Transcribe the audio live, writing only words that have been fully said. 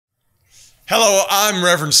Hello, I'm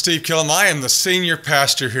Reverend Steve Killam. I am the senior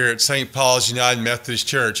pastor here at St. Paul's United Methodist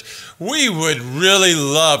Church. We would really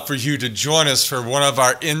love for you to join us for one of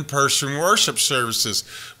our in-person worship services.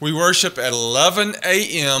 We worship at 11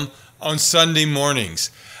 a.m. on Sunday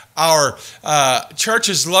mornings. Our church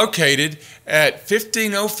is located at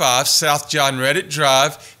 1505 South John Redditt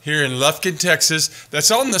Drive here in Lufkin, Texas.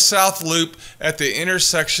 That's on the South Loop at the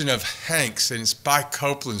intersection of Hanks, and it's by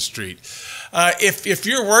Copeland Street. If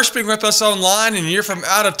you're worshiping with us online and you're from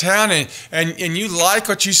out of town and you like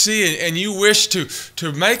what you see and you wish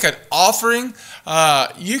to make an offering,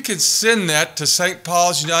 you can send that to St.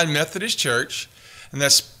 Paul's United Methodist Church, and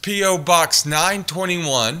that's P.O. Box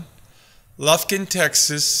 921, Lufkin,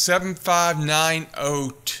 Texas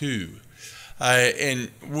 75902.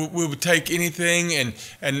 And we would take anything,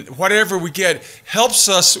 and whatever we get helps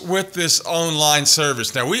us with this online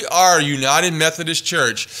service. Now, we are a United Methodist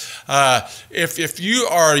Church. If you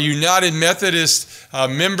are a United Methodist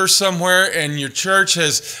member somewhere and your church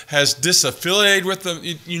has disaffiliated with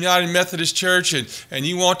the United Methodist Church and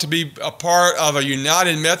you want to be a part of a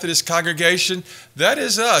United Methodist congregation, that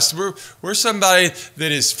is us. We're somebody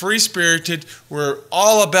that is free-spirited. We're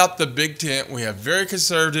all about the big tent. We have very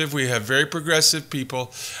conservative, we have very progressive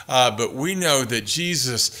people, but we know that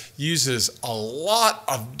Jesus uses a lot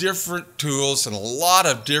of different tools and a lot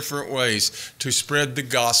of different ways to spread the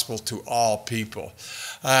gospel to all people.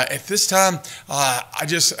 At this time, I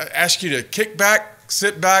just ask you to kick back,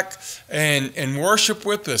 sit back, and worship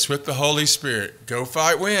with us with the Holy Spirit. Go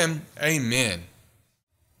fight, win. Amen.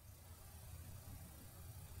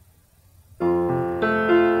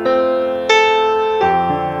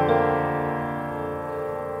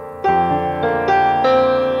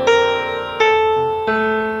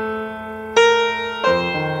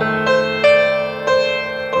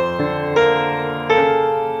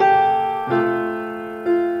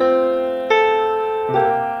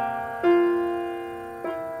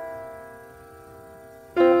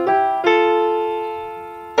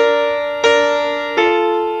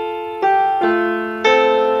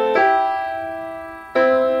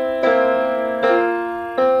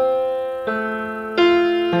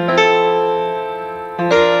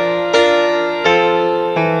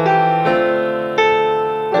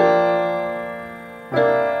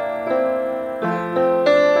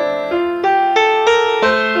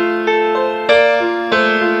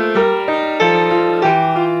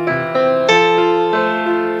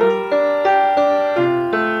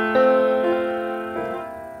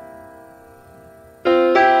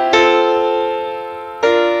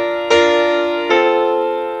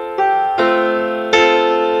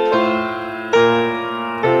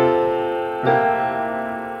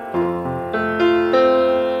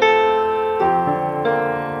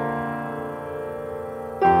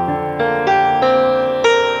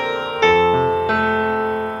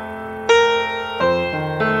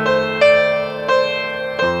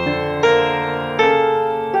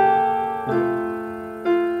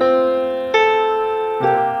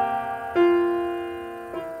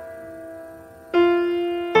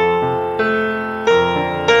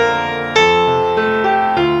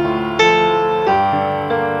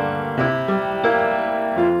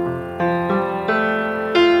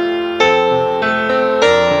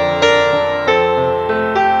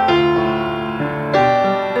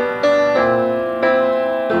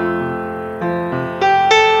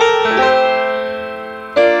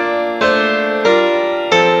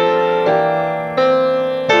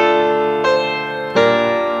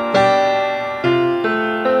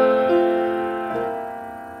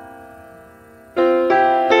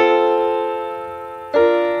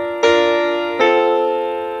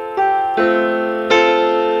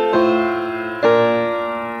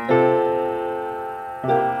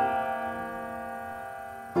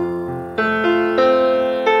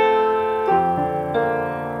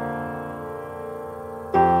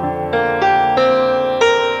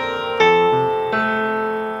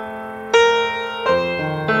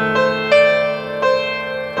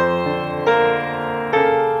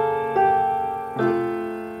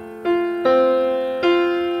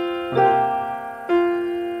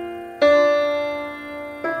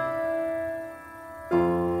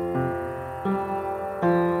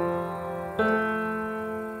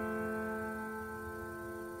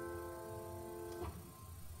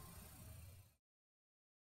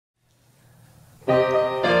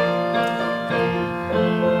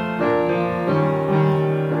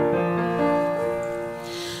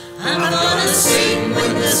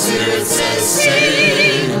 Spirit says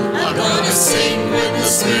sing. I'm gonna sing when the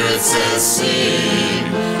Spirit says sing.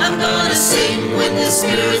 I'm gonna sing when the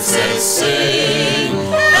Spirit says sing.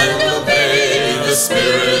 And obey the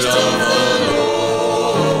Spirit of the Lord.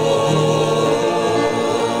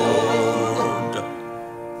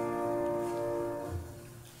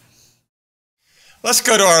 Let's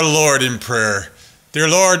go to our Lord in prayer. Dear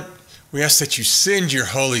Lord, we ask that you send your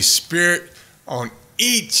Holy Spirit on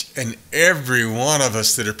each and every one of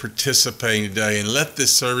us that are participating today, and let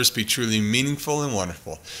this service be truly meaningful and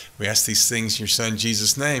wonderful. We ask these things in your Son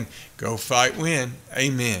Jesus' name. Go fight, win.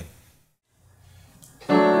 Amen.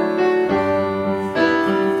 Blessed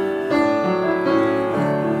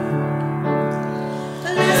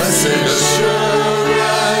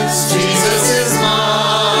assurance, Jesus is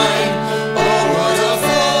mine. Oh, what a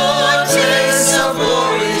foretaste of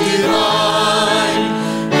glory divine.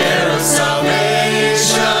 Heir of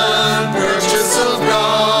salvation, purchase of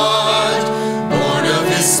God, born of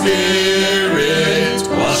his Spirit,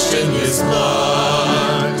 washed in his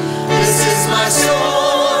blood. This is my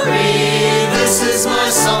story, this is my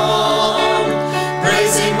song,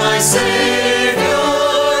 praising my Savior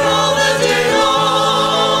all the day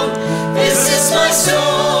long. This is my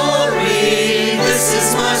story, this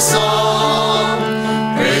is my song,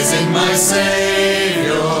 praising my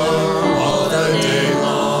Savior all the day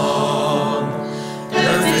long.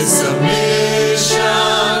 Perfect submission,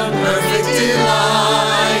 perfect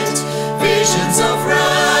delight, visions of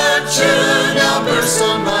rapture now burst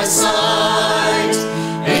on my sight.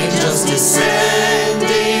 Angels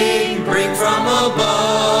descending bring from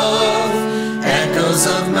above echoes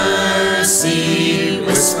of mercy,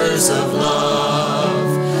 whispers of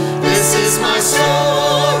love. This is my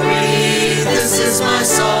story, this is my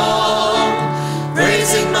song,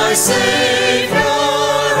 praising my Savior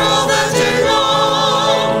all the day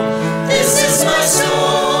long. This is my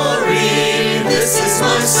story, this is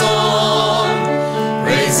my song,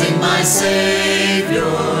 praising my Savior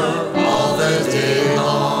all the day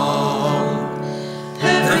long.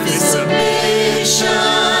 Perfect submission,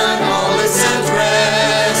 all is at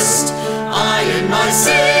rest. I and my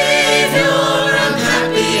Savior am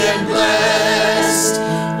happy and blessed,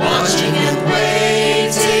 watching and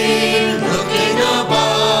waiting, looking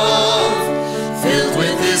above, filled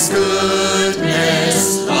with his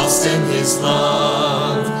goodness, lost in his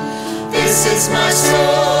love. This is my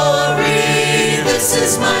story, this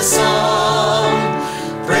is my song,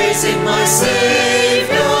 praising my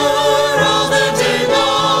Savior all the day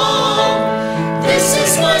long. This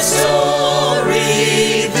is my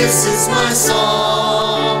story, this is my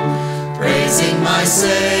song, praising my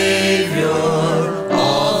Savior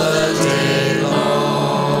all the day long.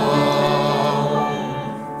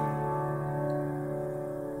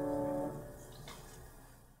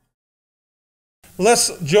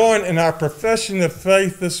 Let's join in our profession of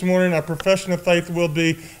faith this morning. Our profession of faith will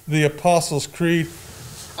be the Apostles' Creed.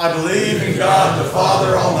 I believe in God the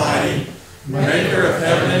Father Almighty, maker of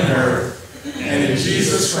heaven and earth, and in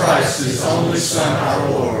Jesus Christ, his only Son, our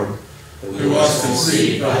Lord, who was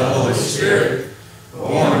conceived by the Holy Spirit,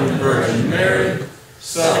 born of the Virgin Mary,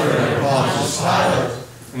 suffered under Pontius Pilate,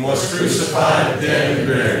 and was crucified, dead, and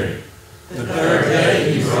buried. The third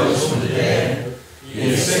day he rose from the dead.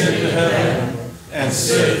 He ascended to heaven, and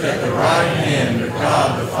sitteth at the right hand of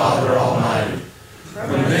God the Father Almighty.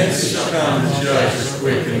 From thence he shall come to judge the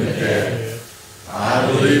quick and the dead. I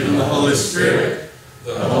believe in the Holy Spirit,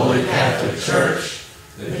 the Holy Catholic Church,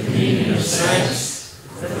 the communion of saints,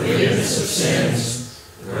 the forgiveness of sins,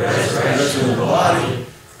 the resurrection of the body,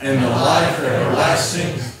 and the life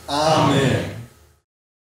everlasting. Amen.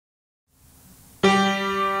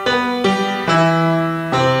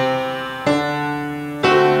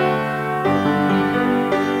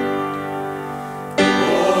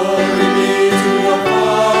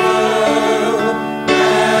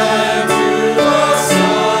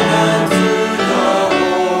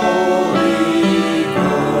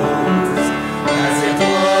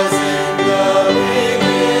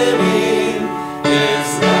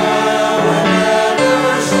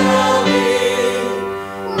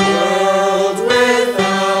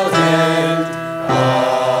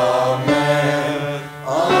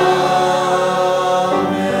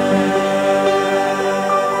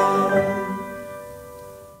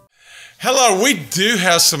 We do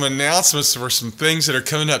have some announcements for some things that are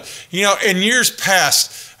coming up. You know, in years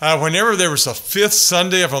past, whenever there was a fifth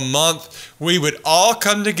Sunday of a month, we would all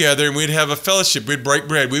come together and we'd have a fellowship. We'd break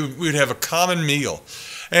bread. We'd have a common meal.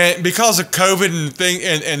 And because of COVID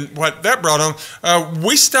and what that brought on,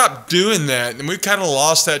 we stopped doing that, and we kind of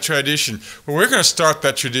lost that tradition. But we're going to start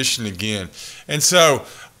that tradition again. And so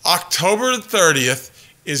October 30th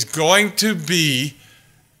is going to be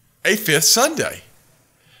a fifth Sunday.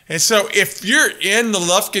 And so if you're in the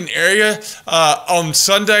Lufkin area on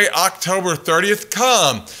Sunday, October 30th,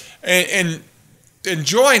 come and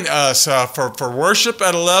join us for worship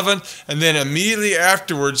at 11. And then immediately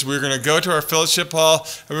afterwards, we're going to go to our fellowship hall,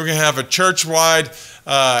 and we're going to have a church-wide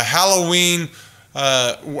Halloween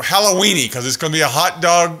Halloweeny, because it's going to be a hot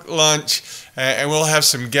dog lunch, and we'll have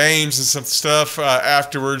some games and some stuff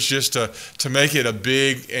afterwards just to make it a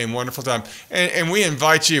big and wonderful time. And we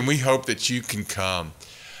invite you, and we hope that you can come.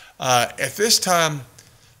 At this time,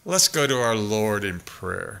 let's go to our Lord in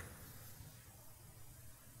prayer.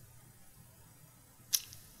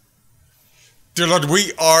 Dear Lord,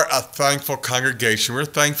 we are a thankful congregation. We're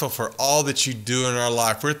thankful for all that you do in our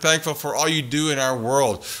life. We're thankful for all you do in our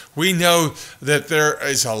world. We know that there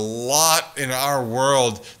is a lot in our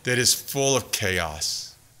world that is full of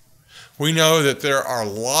chaos. We know that there are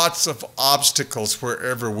lots of obstacles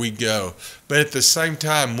wherever we go. But at the same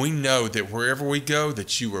time, we know that wherever we go,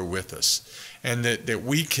 that you are with us. And that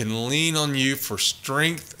we can lean on you for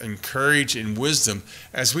strength and courage and wisdom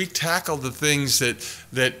as we tackle the things that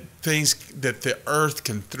the earth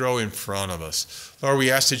can throw in front of us. Lord,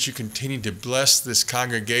 we ask that you continue to bless this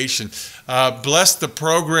congregation, bless the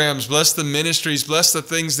programs, bless the ministries, bless the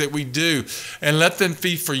things that we do, and let them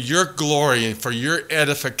be for your glory and for your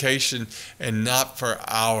edification and not for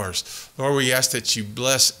ours. Lord, we ask that you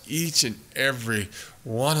bless each and every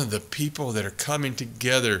one of the people that are coming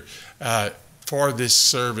together for this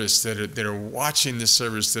service, that are watching this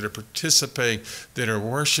service, that are participating, that are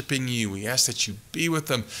worshiping you. We ask that you be with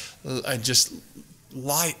them and just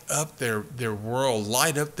light up their world,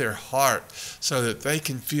 light up their heart so that they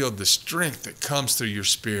can feel the strength that comes through your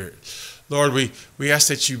Spirit. Lord, we ask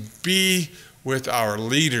that you be with our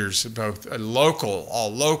leaders, both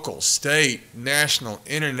all local, state, national,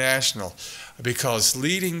 international, because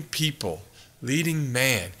leading people, leading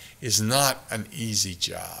man is not an easy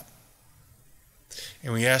job.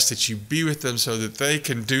 And we ask that you be with them so that they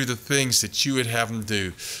can do the things that you would have them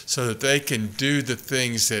do, so that they can do the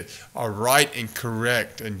things that are right and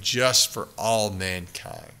correct and just for all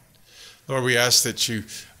mankind. Lord, we ask that you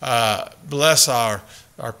bless our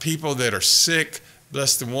people that are sick,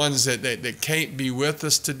 bless the ones that can't be with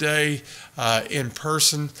us today in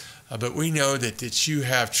person, but we know that you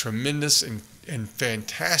have tremendous and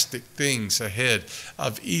fantastic things ahead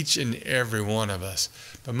of each and every one of us.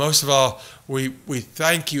 But most of all, we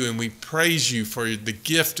thank you and we praise you for the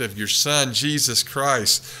gift of your Son, Jesus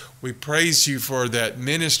Christ. We praise you for that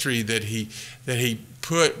ministry that he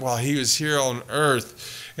put while he was here on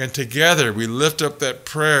earth. And together we lift up that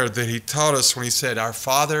prayer that he taught us when he said, Our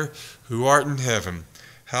Father, who art in heaven,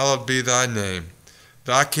 hallowed be thy name.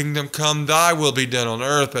 Thy kingdom come, thy will be done on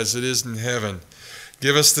earth as it is in heaven.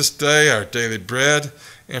 Give us this day our daily bread,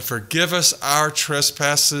 and forgive us our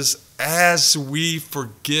trespasses as we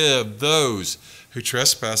forgive those who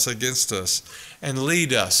trespass against us. And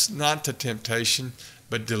lead us not to temptation,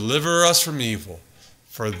 but deliver us from evil.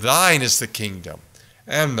 For thine is the kingdom,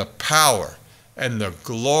 and the power, and the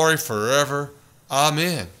glory forever.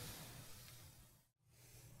 Amen.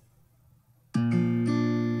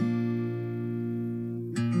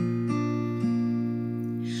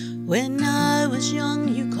 When I was young,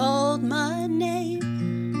 you called my name.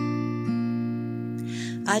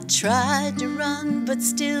 I tried to run, but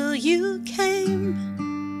still you came.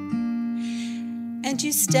 And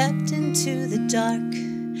you stepped into the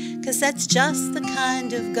dark, 'cause that's just the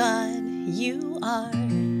kind of God you are.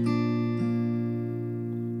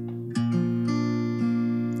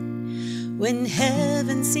 When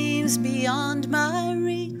heaven seems beyond my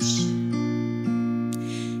reach,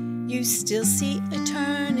 you still see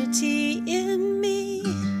eternity in me.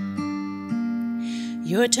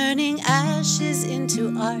 You're turning ashes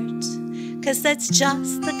into art, 'cause that's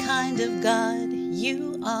just the kind of God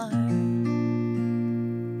you are.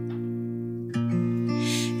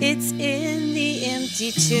 It's in the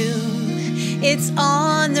empty tomb, it's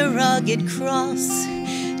on the rugged cross.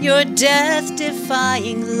 Your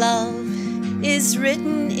death-defying love is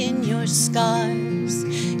written in your scars.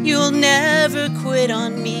 You'll never quit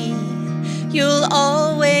on me, you'll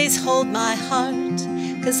always hold my heart,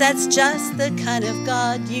 'cause that's just the kind of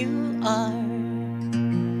God you are.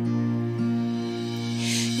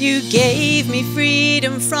 You gave me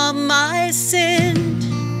freedom from my sin.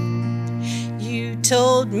 You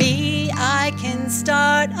told me I can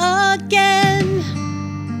start again.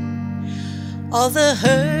 All the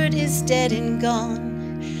hurt is dead and gone.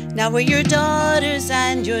 Now we're your daughters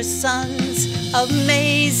and your sons.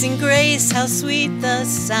 Amazing grace, how sweet the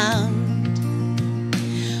sound.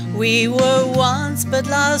 We were once but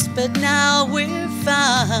lost, but now we're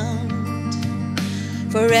found.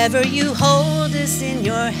 Forever you hold us in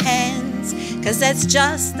your hands, 'cause that's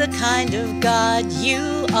just the kind of God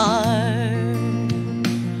you are.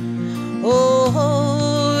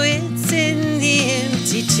 Oh, it's in the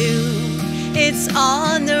empty tomb, it's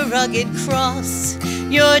on the rugged cross.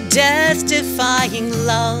 Your death-defying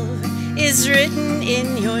love is written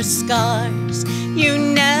in your scars. You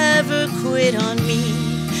never quit on me.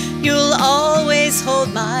 You'll always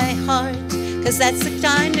hold my heart, 'cause that's the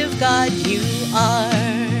kind of God you are.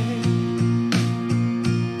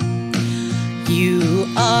 You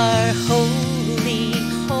are holy,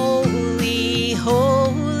 holy,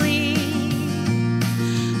 holy,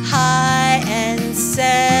 high and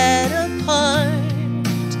set apart.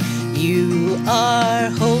 You are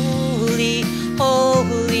holy,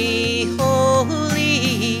 holy,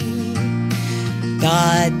 holy.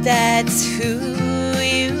 God, that's who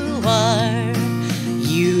you are.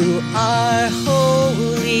 You are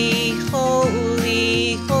holy,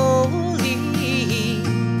 holy, holy,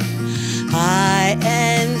 high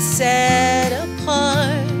and set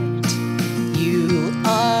apart. You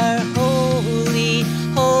are holy,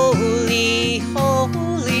 holy,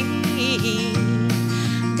 holy.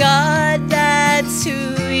 God, that's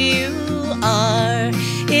who you are.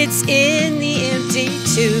 It's in the empty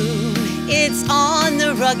tomb. It's on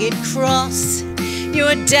the rugged cross.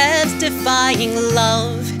 Your death-defying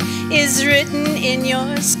love is written in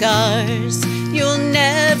your scars. You'll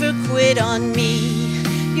never quit on me.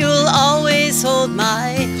 You'll always hold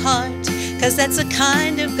my heart, 'cause that's the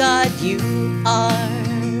kind of God you are.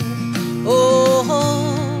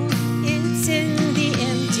 Oh, it's in the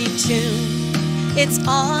empty tomb. It's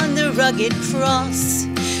on the rugged cross.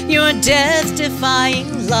 Your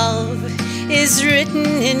death-defying love is written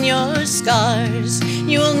in your scars.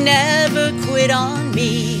 You'll never quit on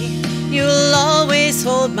me. You'll always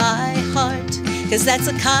hold my heart, 'cause that's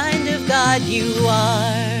the kind of God you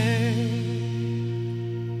are.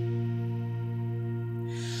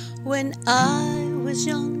 When I was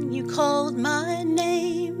young, you called my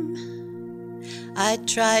name. I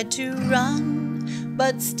tried to run,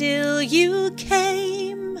 but still you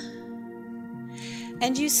came.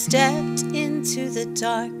 And you stepped into the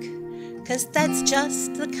dark, 'cause that's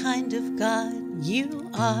just the kind of God you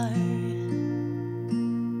are.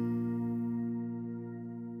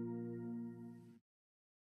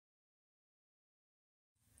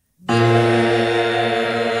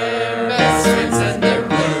 Best friends in the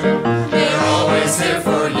room, they're always here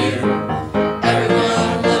for you.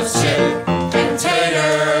 Everyone loves Chip and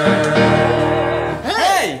Tater.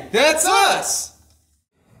 Hey, that's us!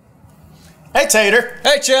 Hey, Tater.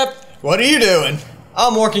 Hey, Chip! What are you doing?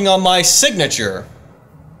 I'm working on my signature.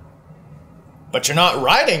 But you're not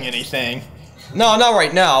writing anything. No, not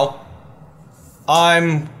right now.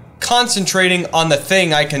 I'm concentrating on the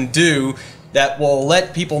thing I can do that will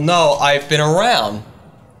let people know I've been around.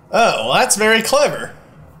 Oh, well, that's very clever.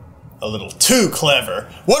 A little too clever.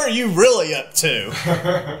 What are you really up to?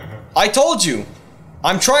 I told you,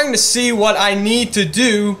 I'm trying to see what I need to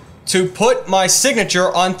do to put my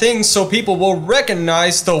signature on things so people will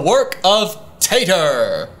recognize the work of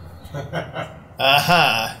Tater.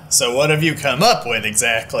 Aha. So what have you come up with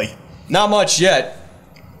exactly? Not much yet.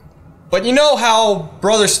 But you know how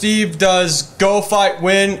Brother Steve does Go Fight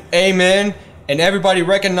Win, Amen, and everybody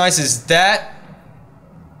recognizes that?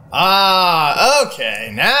 Ah,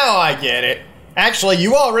 okay. Now I get it. Actually,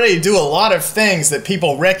 you already do a lot of things that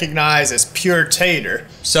people recognize as pure Tater.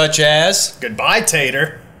 Such as? Goodbye,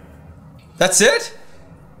 Tater. That's it?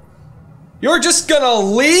 You're just gonna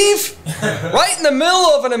leave? Right in the middle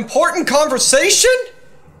of an important conversation?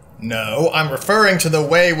 No, I'm referring to the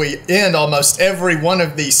way we end almost every one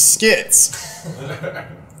of these skits.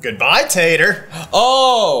 Goodbye, Tater.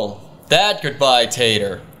 Oh, that goodbye,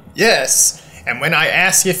 Tater. Yes, and when I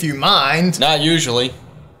ask if you mind... Not usually.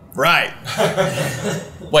 Right.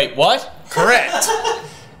 Wait, what? Correct.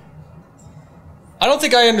 I don't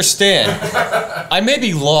think I understand. I may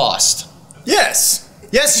be lost. Yes.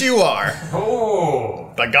 Yes, you are.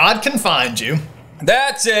 Oh. But God can find you.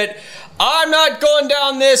 That's it. I'm not going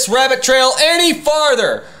down this rabbit trail any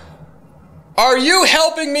farther. Are you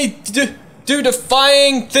helping me do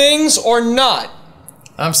defying things or not?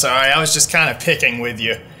 I'm sorry, I was just kind of picking with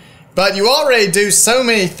you. But you already do so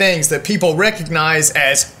many things that people recognize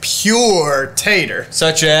as pure Tater.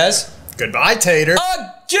 Such as? Goodbye, Tater.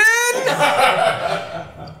 Again?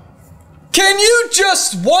 Can you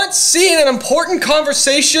just once see an important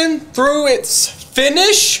conversation through its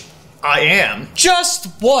finish? I am. Just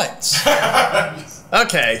once.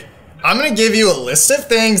 Okay, I'm gonna give you a list of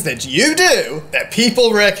things that you do that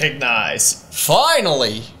people recognize.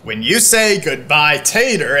 Finally. When you say goodbye,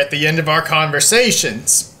 Tater, at the end of our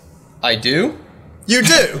conversations. I do? You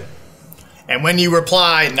do. And when you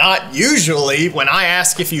reply, not usually, when I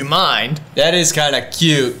ask if you mind. That is kind of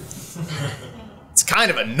cute. It's kind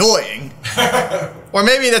of annoying. Or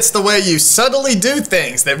maybe that's the way you subtly do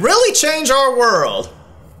things that really change our world.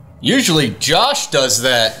 Usually Josh does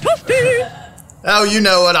that. Oh, you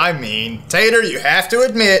know what I mean. Tater, you have to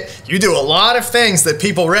admit, you do a lot of things that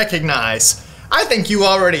people recognize. I think you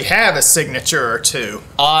already have a signature or two.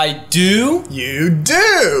 I do? You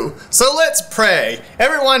do! So let's pray.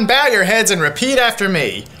 Everyone bow your heads and repeat after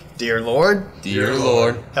me. Dear Lord, Dear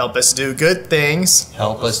Lord, help us do good things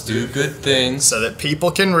help us do good things so that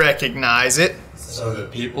people can recognize it. so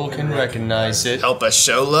that people can recognize it. Help us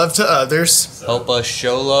show love to others Help us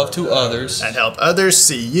show love to others and help others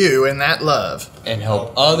see you in that love. and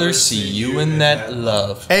help others see you in that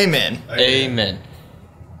love. Amen. Amen.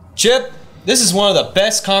 Chip, this is one of the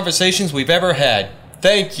best conversations we've ever had.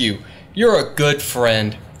 Thank you. You're a good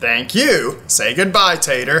friend. Thank you. Say goodbye,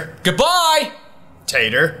 Tater. Goodbye!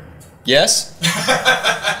 Tater. Yes?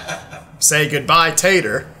 Say goodbye,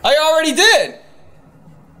 Tater. I already did!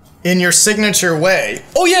 In your signature way.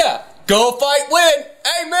 Oh yeah! Go fight, win!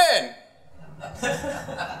 Amen!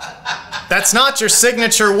 That's not your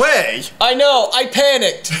signature way. I know, I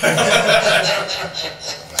panicked.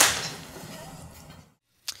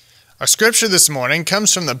 Our scripture this morning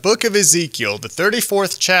comes from the book of Ezekiel, the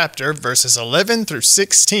 34th chapter, verses 11 through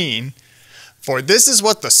 16. For this is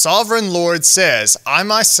what the sovereign Lord says, I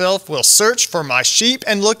myself will search for my sheep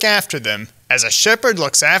and look after them. As a shepherd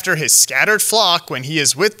looks after his scattered flock when he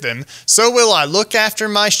is with them, so will I look after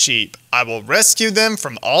my sheep. I will rescue them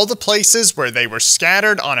from all the places where they were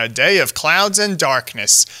scattered on a day of clouds and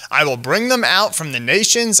darkness. I will bring them out from the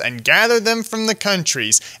nations and gather them from the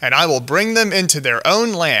countries, and I will bring them into their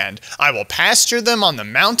own land. I will pasture them on the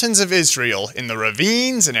mountains of Israel, in the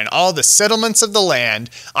ravines and in all the settlements of the land.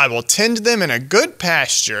 I will tend them in a good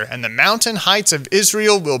pasture, and the mountain heights of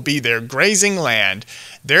Israel will be their grazing land.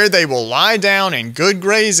 There they will lie down in good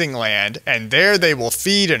grazing land, and there they will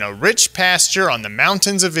feed in a rich pasture on the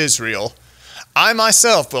mountains of Israel. I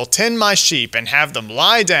myself will tend my sheep and have them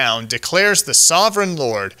lie down, declares the sovereign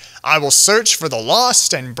Lord. I will search for the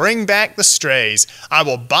lost and bring back the strays. I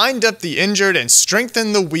will bind up the injured and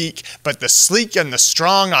strengthen the weak, but the sleek and the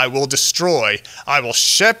strong I will destroy. I will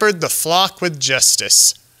shepherd the flock with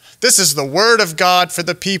justice. This is the word of God for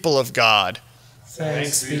the people of God.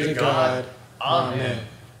 Thanks be to God. Amen.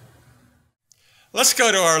 Let's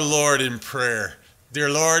go to our Lord in prayer. Dear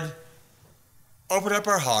Lord, open up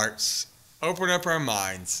our hearts, open up our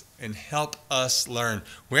minds, and help us learn.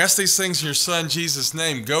 We ask these things in your Son, Jesus'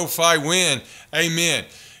 name. Go, fight, win. Amen.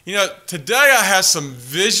 You know, today I have some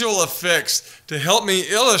visual effects to help me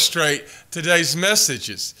illustrate today's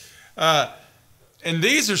messages. And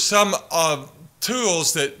these are some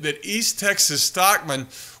tools that East Texas stockmen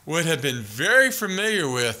would have been very familiar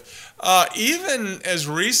with, even as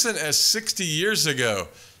recent as 60 years ago.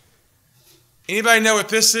 Anybody know what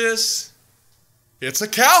this is? It's a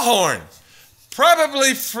cow horn,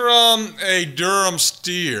 probably from a Durham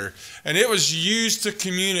steer, and it was used to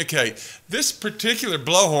communicate. This particular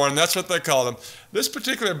blowhorn, that's what they call them, this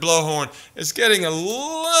particular blowhorn is getting a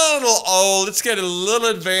little old. It's getting a little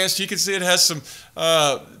advanced. You can see it has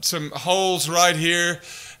some holes right here.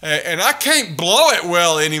 And I can't blow it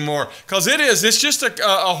well anymore because it's just a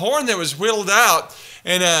horn that was whittled out,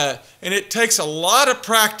 and it takes a lot of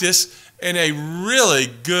practice and a really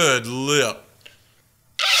good lip.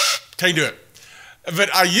 Can't do it.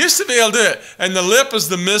 But I used to be able to do it, and the lip is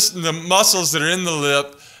the muscles that are in the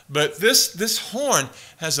lip, but this horn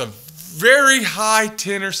has a very high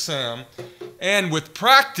tenor sound, and with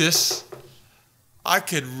practice, I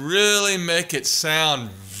could really make it sound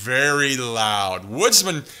very loud.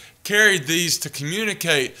 Woodsmen carried these to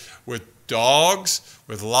communicate with dogs,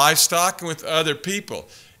 with livestock, and with other people.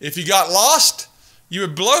 If you got lost, you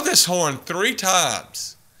would blow this horn 3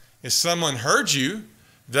 times. If someone heard you,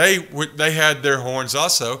 they had their horns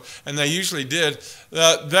also, and they usually did.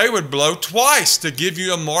 They would blow twice to give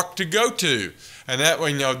you a mark to go to, and that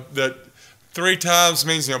way, that 3 times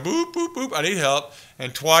means boop boop boop, I need help,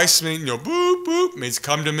 and twice means boop boop means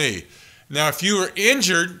come to me. Now, if you were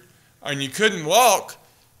injured and you couldn't walk,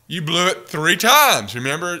 you blew it 3 times.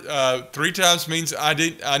 Remember, 3 times means I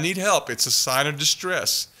need help. It's a sign of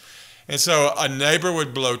distress. And so a neighbor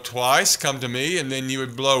would blow twice, come to me, and then you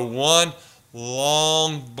would blow 1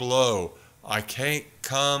 long blow. I can't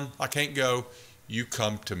go, you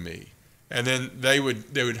come to me. And then they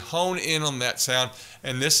would hone in on that sound,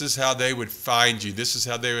 and this is how they would find you. This is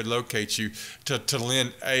how they would locate you to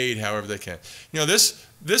lend aid however they can.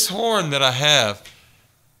 This horn that I have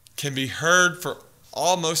can be heard for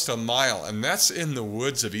almost a mile, and that's in the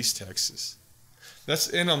woods of East Texas. That's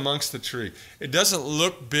in amongst the tree. It doesn't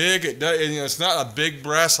look big. It's not a big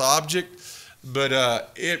brass object, but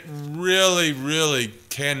it really, really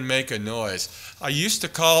can make a noise. I used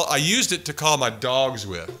it to call my dogs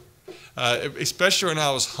with. especially when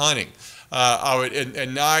I was hunting. I would at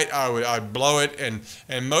night I'd blow it, and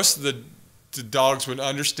most of the dogs would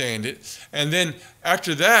understand it. And then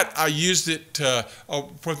after that, I used it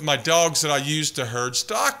with my dogs that I used to herd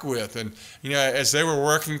stock with. And as they were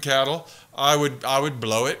working cattle, I would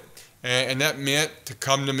blow it, and that meant to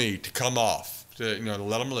come to me, to come off, to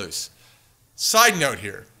let them loose. Side note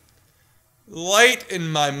here: late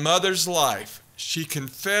in my mother's life, she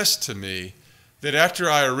confessed to me that after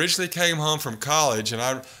I originally came home from college, and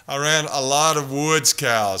I ran a lot of woods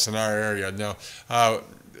cows in our area.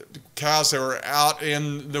 Cows that were out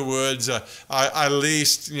in the woods. I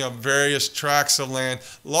leased, various tracts of land,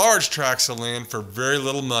 large tracts of land for very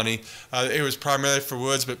little money. It was primarily for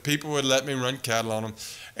woods, but people would let me run cattle on them.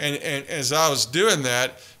 And as I was doing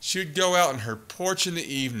that, she would go out on her porch in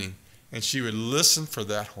the evening, and she would listen for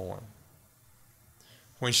that horn.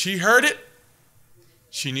 When she heard it,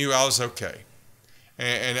 she knew I was okay.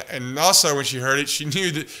 And also when she heard it,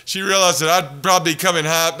 she realized that I'd probably be coming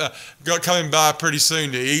by pretty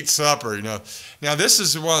soon to eat supper. Now this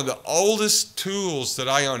is one of the oldest tools that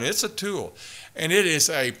I own. It's a tool, and it is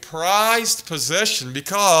a prized possession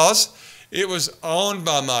because it was owned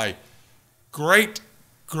by my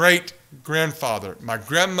great-great-grandfather, my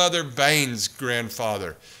grandmother Bain's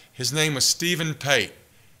grandfather. His name was Stephen Pate.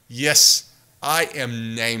 Yes, I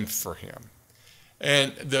am named for him.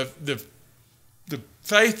 And the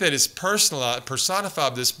faith that is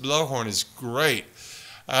personified this blowhorn is great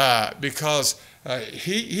because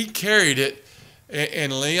he carried it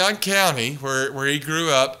in Leon County, where he grew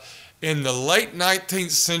up, in the late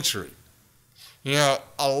 19th century. A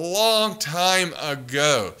long time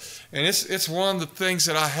ago. And it's one of the things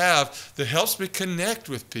that I have that helps me connect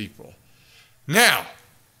with people. Now,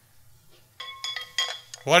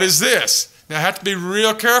 what is this? Now I have to be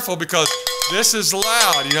real careful because this is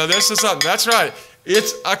loud. This is something. That's right.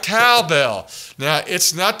 It's a cowbell. Now,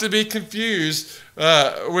 it's not to be confused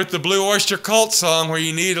with the Blue Oyster Cult song where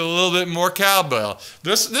you need a little bit more cowbell.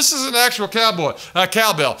 This is an actual cowbell.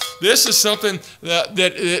 This is something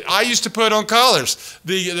that I used to put on collars.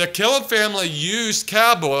 The Killam family used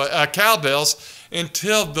cowbells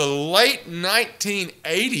until the late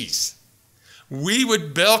 1980s. We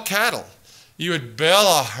would bell cattle. You would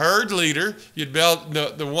bell a herd leader. You'd bell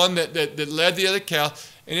the one that led the other cow,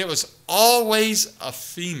 and it was always a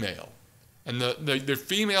female. And the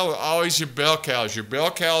female were always your bell cows. Your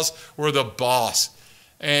bell cows were the boss.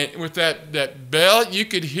 And with that bell, you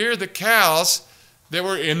could hear the cows that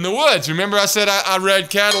were in the woods. Remember I said I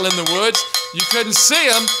read cattle in the woods? You couldn't see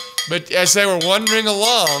them, but as they were wandering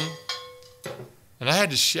along, and I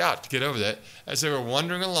had to shout to get over that, as they were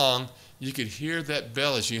wandering along, you could hear that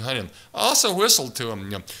bell as you hunted them. I also whistled to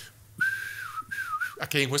them. I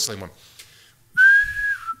can't whistle anymore.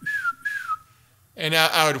 And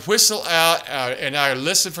I would whistle out, and I would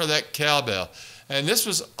listen for that cowbell. And this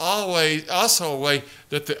was always also a way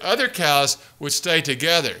that the other cows would stay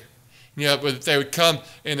together. But they would come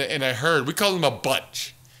in a herd. We called them a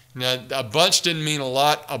bunch. A bunch didn't mean a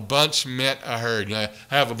lot. A bunch meant a herd. I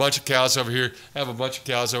have a bunch of cows over here. I have a bunch of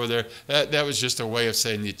cows over there. That was just a way of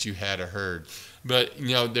saying that you had a herd. But,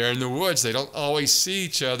 they're in the woods. They don't always see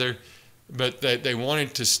each other, but they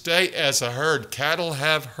wanted to stay as a herd. Cattle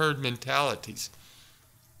have herd mentalities.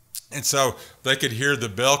 And so they could hear the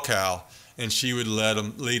bell cow, and she would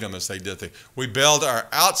lead them as they did things. We belled our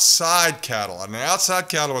outside cattle. And the outside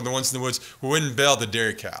cattle were the ones in the woods. We wouldn't bell the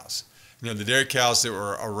dairy cows. The dairy cows that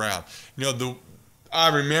were around.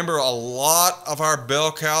 I remember a lot of our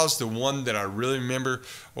bell cows. The one that I really remember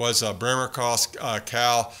was a Bremer Cross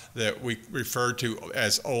cow that we referred to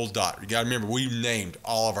as Old Dot. You got to remember, we named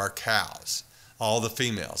all of our cows, all the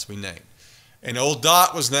females we named. And Old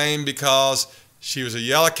Dot was named because she was a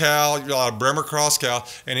yellow cow, a Bremer Cross cow.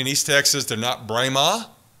 And in East Texas, they're not Brahma,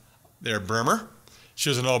 they're Bremer. She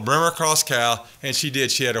was an old Bremer Cross cow, and she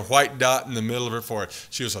had a white dot in the middle of her forehead.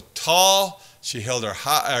 She was tall. She held her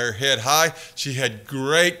head high. She had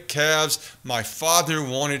great calves. My father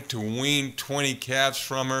wanted to wean 20 calves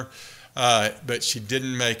from her, but she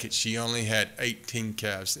didn't make it. She only had 18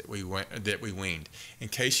 calves that we weaned. In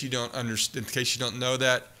case you don't know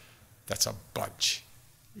that, that's a bunch.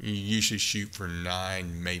 You usually shoot for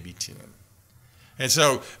 9, maybe 10. And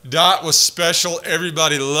so Dot was special.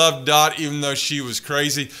 Everybody loved Dot, even though she was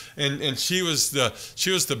crazy. And she was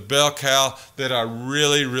the bell cow that I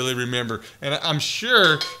really, really remember. And I'm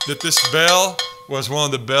sure that this bell was one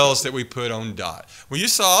of the bells that we put on Dot. Well, you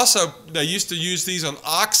saw also they used to use these on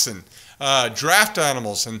oxen, draft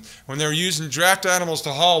animals, and when they were using draft animals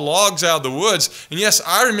to haul logs out of the woods. And yes,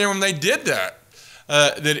 I remember when they did that.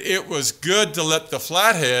 that it was good to let the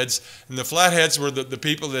flatheads, and the flatheads were the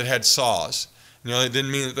people that had saws. It didn't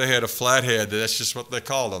mean that they had a flathead. That's just what they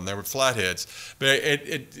called them. They were flatheads. But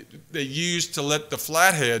they used to let the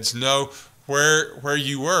flatheads know where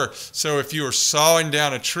you were. So if you were sawing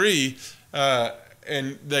down a tree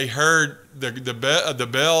and they heard the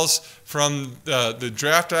bells from the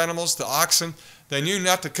draft animals, the oxen, they knew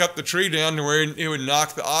not to cut the tree down to where it would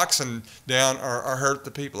knock the oxen down or hurt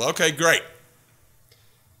the people. Okay, great.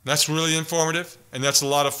 That's really informative, and that's a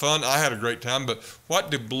lot of fun. I had a great time. But what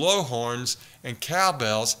do blowhorns and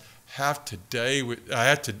cowbells have to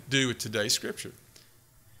do with today's scripture?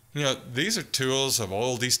 These are tools of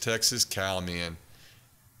old East Texas cowmen,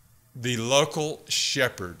 the local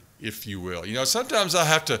shepherd, if you will. Sometimes I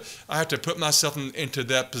have to put myself into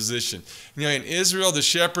that position. In Israel, the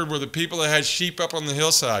shepherd were the people that had sheep up on the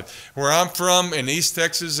hillside. Where I'm from, in East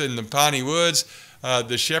Texas, in the piney woods,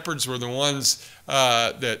 the shepherds were the ones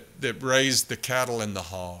that raised the cattle and the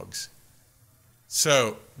hogs.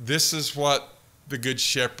 So this is what the good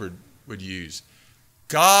shepherd would use.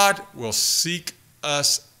 God will seek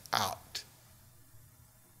us out.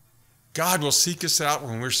 God will seek us out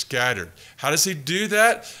when we're scattered. How does he do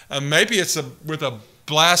that? Maybe it's with a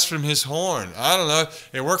blast from his horn. I don't know.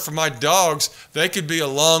 It worked for my dogs. They could be a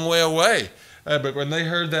long way away. But when they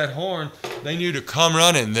heard that horn, they knew to come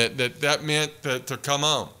running. That meant to come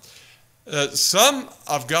on. Some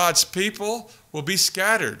of God's people will be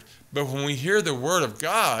scattered. But when we hear the word of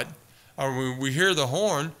God, or when we hear the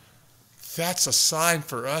horn, that's a sign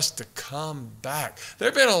for us to come back. There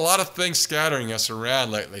have been a lot of things scattering us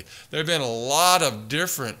around lately. There have been a lot of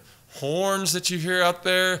different horns that you hear out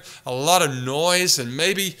there, a lot of noise, and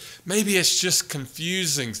maybe it's just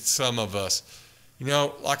confusing some of us.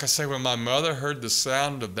 Like I say, when my mother heard the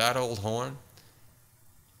sound of that old horn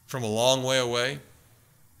from a long way away,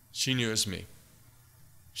 she knew it was me.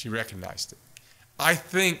 She recognized it. I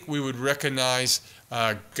think we would recognize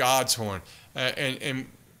God's horn. And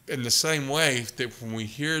in the same way that when we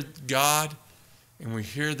hear God and we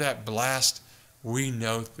hear that blast, we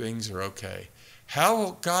know things are okay. How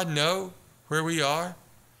will God know where we are?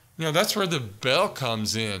 That's where the bell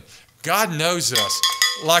comes in. God knows us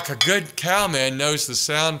like a good cowman knows the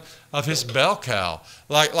sound of his bell cow.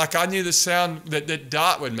 Like I knew the sound that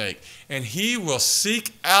Dot would make. And he will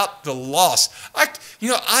seek out the lost.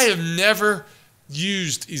 I have never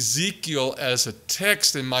used Ezekiel as a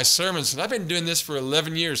text in my sermons, and I've been doing this for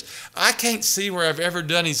 11 years. I can't see where I've ever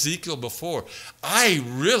done Ezekiel before. I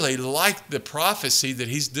really like the prophecy that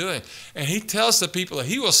he's doing. And he tells the people that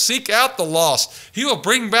he will seek out the lost. He will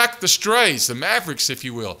bring back the strays, the mavericks, if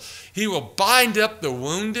you will. He will bind up the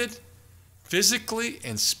wounded physically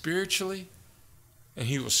and spiritually, and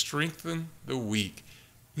he will strengthen the weak.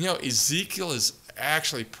 Ezekiel is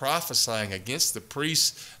actually prophesying against the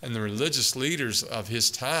priests and the religious leaders of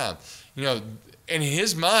his time. In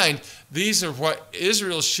his mind, these are what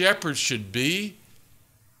Israel's shepherds should be,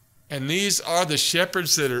 and these are the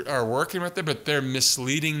shepherds that are working with them, but they're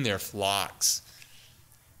misleading their flocks.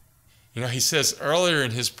 He says earlier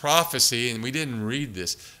in his prophecy, and we didn't read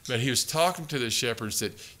this, but he was talking to the shepherds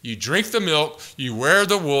that you drink the milk, you wear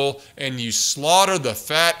the wool, and you slaughter the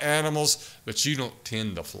fat animals, but you don't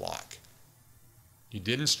tend the flock. You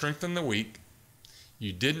didn't strengthen the weak.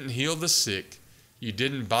 You didn't heal the sick. You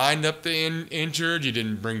didn't bind up the injured. You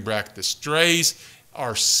didn't bring back the strays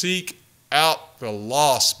or seek out the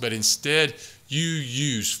lost, but instead you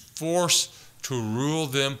use force to rule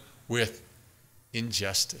them with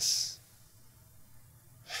injustice.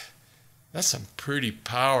 That's some pretty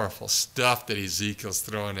powerful stuff that Ezekiel's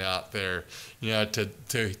throwing out there,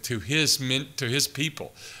 to his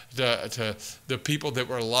people, to the people that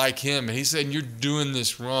were like him. And he said, you're doing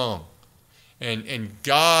this wrong. And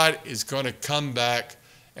God is going to come back,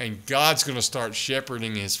 and God's going to start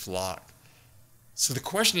shepherding his flock. So the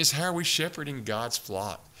question is, how are we shepherding God's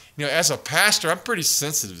flock? As a pastor, I'm pretty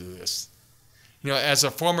sensitive to this. As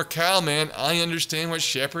a former cowman, I understand what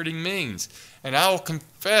shepherding means. And I will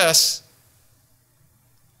confess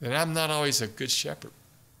that I'm not always a good shepherd.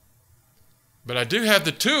 But I do have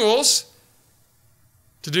the tools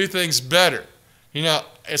to do things better.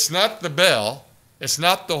 It's not the bell, it's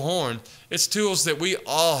not the horn, it's tools that we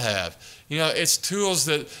all have. It's tools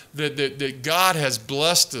that God has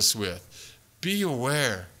blessed us with. Be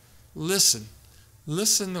aware. Listen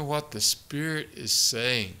to what the Spirit is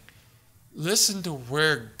saying. Listen to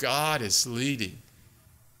where God is leading.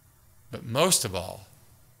 But most of all,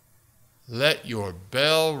 let your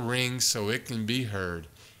bell ring so it can be heard,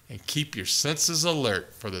 and keep your senses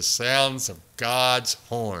alert for the sounds of God's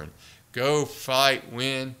horn. Go fight,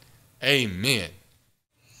 win. Amen.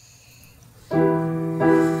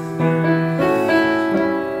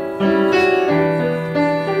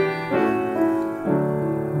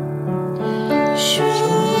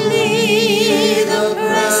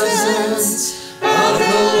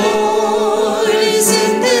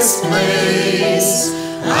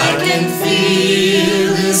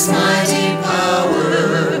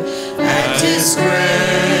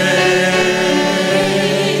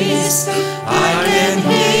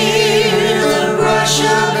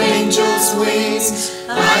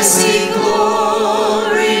 I see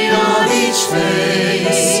glory on each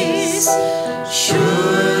face.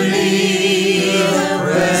 Surely the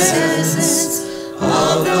presence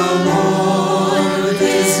of the Lord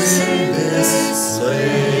is in this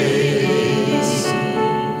place.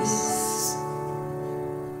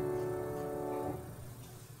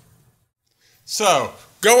 So,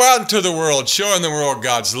 go out into the world, showing the world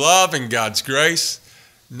God's love and God's grace,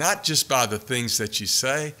 not just by the things that you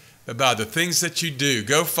say, but by the things that you do.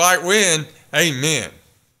 Go fight, win. Amen.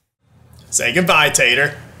 Say goodbye,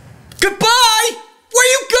 Tater. Goodbye!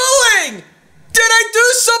 Where you going? Did I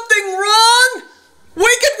do something wrong?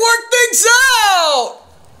 We can work things out!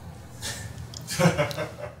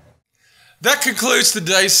 That concludes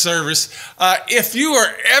today's service. If you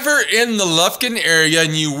are ever in the Lufkin area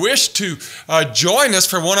and you wish to join us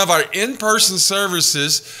for one of our in-person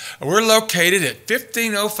services, we're located at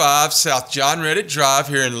 1505 South John Redditt Drive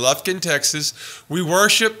here in Lufkin, Texas. We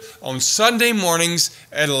worship on Sunday mornings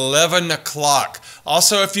at 11 o'clock.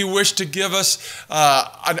 Also, if you wish to give us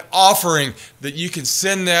an offering, that you can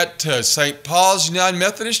send that to St. Paul's United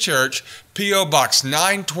Methodist Church, P.O. Box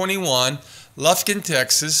 921, Lufkin,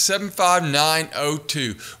 Texas,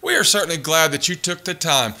 75902. We are certainly glad that you took the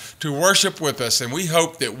time to worship with us, and we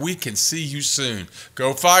hope that we can see you soon.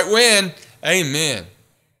 Go fight, win. Amen.